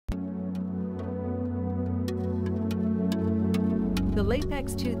The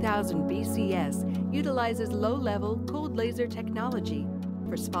Lapex 2000 BCS utilizes low-level cold laser technology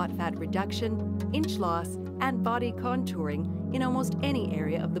for spot fat reduction, inch loss, and body contouring in almost any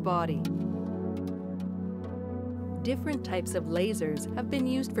area of the body. Different types of lasers have been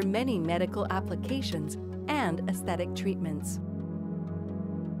used for many medical applications and aesthetic treatments.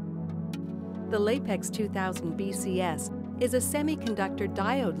 The Lapex 2000 BCS is a semiconductor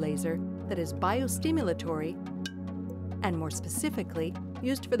diode laser that is biostimulatory and, more specifically,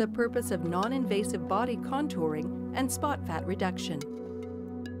 used for the purpose of non-invasive body contouring and spot fat reduction.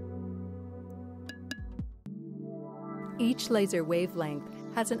 Each laser wavelength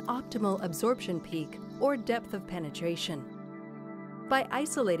has an optimal absorption peak or depth of penetration. By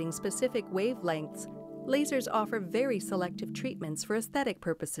isolating specific wavelengths, lasers offer very selective treatments for aesthetic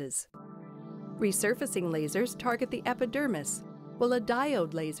purposes. Resurfacing lasers target the epidermis, while a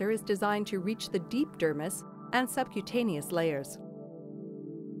diode laser is designed to reach the deep dermis and subcutaneous layers.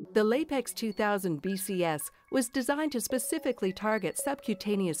 The Lapex 2000 BCS was designed to specifically target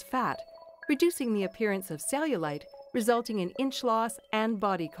subcutaneous fat, reducing the appearance of cellulite, resulting in inch loss and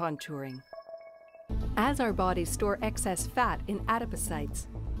body contouring. As our bodies store excess fat in adipocytes,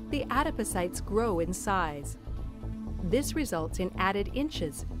 the adipocytes grow in size. This results in added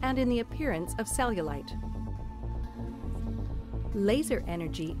inches and in the appearance of cellulite. Laser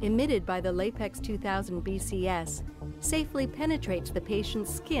energy emitted by the Lapex 2000 BCS safely penetrates the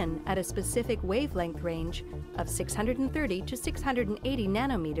patient's skin at a specific wavelength range of 630 to 680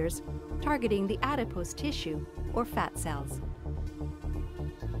 nanometers, targeting the adipose tissue or fat cells.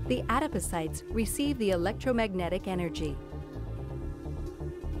 The adipocytes receive the electromagnetic energy.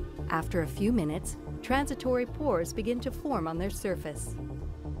 After a few minutes, transitory pores begin to form on their surface.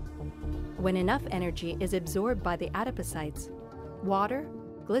 When enough energy is absorbed by the adipocytes, water,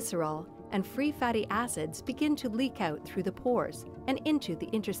 glycerol, and free fatty acids begin to leak out through the pores and into the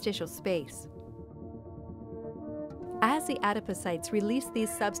interstitial space. As the adipocytes release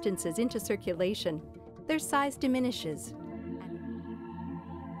these substances into circulation, their size diminishes.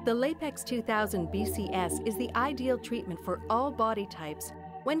 The Lapex 2000 BCS is the ideal treatment for all body types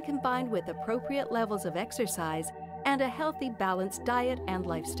when combined with appropriate levels of exercise and a healthy, balanced diet and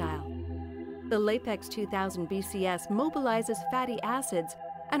lifestyle. The Lapex 2000 BCS mobilizes fatty acids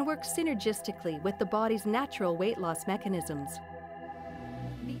and works synergistically with the body's natural weight loss mechanisms.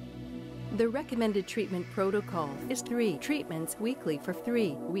 The recommended treatment protocol is 3 treatments weekly for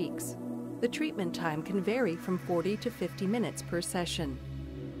 3 weeks. The treatment time can vary from 40 to 50 minutes per session.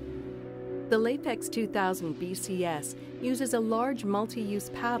 The Lapex 2000 BCS uses a large multi-use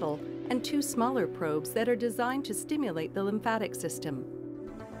paddle and 2 smaller probes that are designed to stimulate the lymphatic system.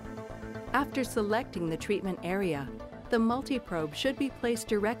 After selecting the treatment area, the multi-probe should be placed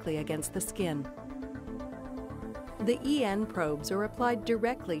directly against the skin. The EN probes are applied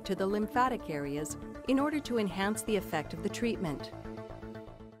directly to the lymphatic areas in order to enhance the effect of the treatment.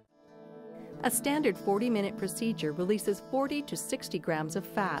 A standard 40-minute procedure releases 40 to 60 grams of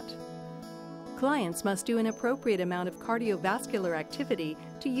fat. Clients must do an appropriate amount of cardiovascular activity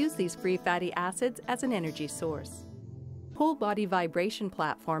to use these free fatty acids as an energy source. Whole body vibration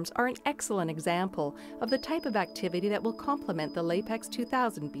platforms are an excellent example of the type of activity that will complement the Lapex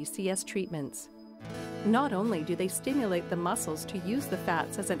 2000 BCS treatments. Not only do they stimulate the muscles to use the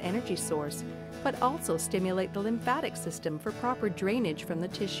fats as an energy source, but also stimulate the lymphatic system for proper drainage from the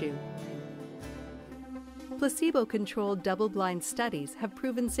tissue. Placebo-controlled double-blind studies have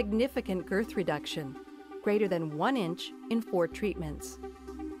proven significant girth reduction, greater than 1 inch in 4 treatments.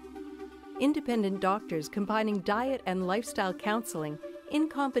 Independent doctors combining diet and lifestyle counseling in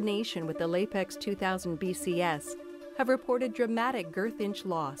combination with the Lapex 2000 BCS have reported dramatic girth inch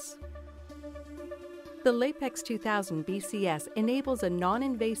loss. The Lapex 2000 BCS enables a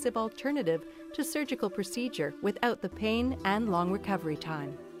non-invasive alternative to surgical procedure without the pain and long recovery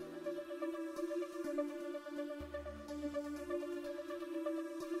time.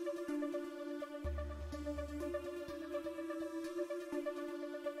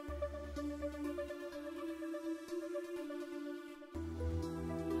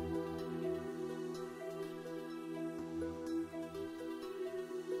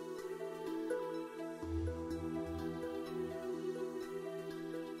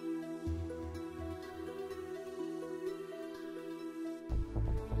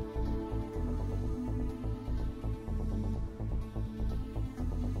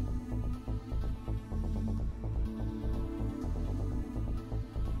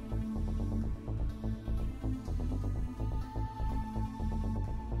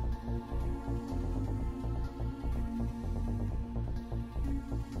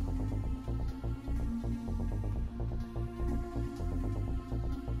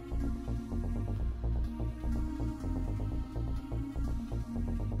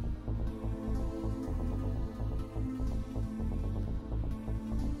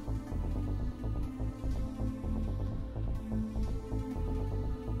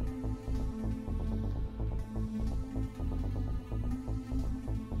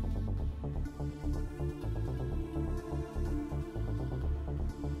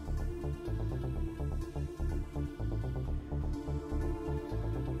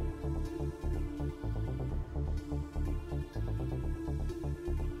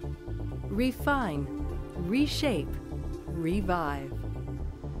 refine, reshape, revive.